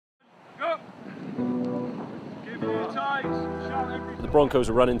The Bronco's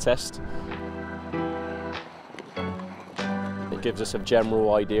a running test. It gives us a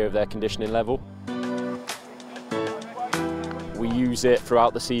general idea of their conditioning level. We use it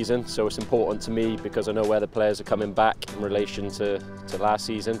throughout the season, so it's important to me because I know where the players are coming back in relation to last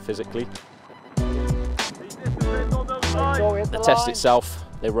season physically. The test itself,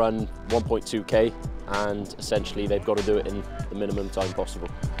 they run 1.2k and essentially they've got to do it in the minimum time possible.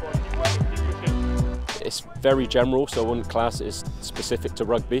 It's very general, so I wouldn't class it as specific to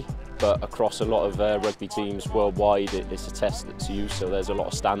rugby, but across a lot of rugby teams worldwide it's a test that's used, so there's a lot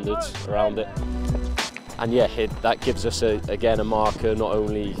of standards around it. And yeah, that gives us again a marker not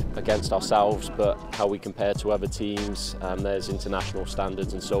only against ourselves but how we compare to other teams, and there's international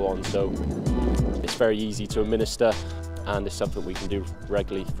standards and so on, so it's very easy to administer and it's something we can do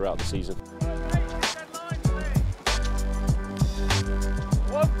regularly throughout the season.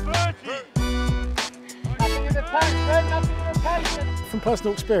 From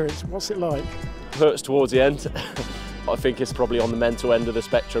personal experience, what's it like? Hurts towards the end. I think it's probably on the mental end of the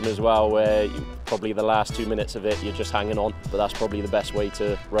spectrum as well, where probably the last 2 minutes of it you're just hanging on, but that's probably the best way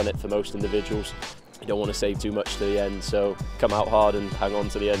to run it for most individuals. You don't want to save too much to the end, so come out hard and hang on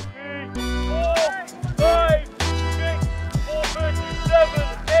to the end. 3, 4, 5, 6, 4, 7,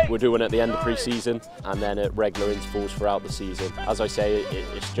 8. We're doing it at the end of pre-season and then at regular intervals throughout the season. As I say,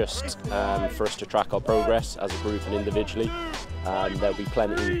 it's just for us to track our progress as a group and individually. There'll be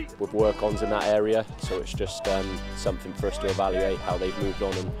plenty with work-ons in that area, so it's just something for us to evaluate how they've moved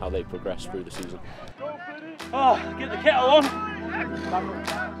on and how they progressed through the season. Oh, get the kettle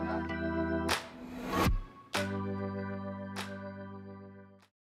on!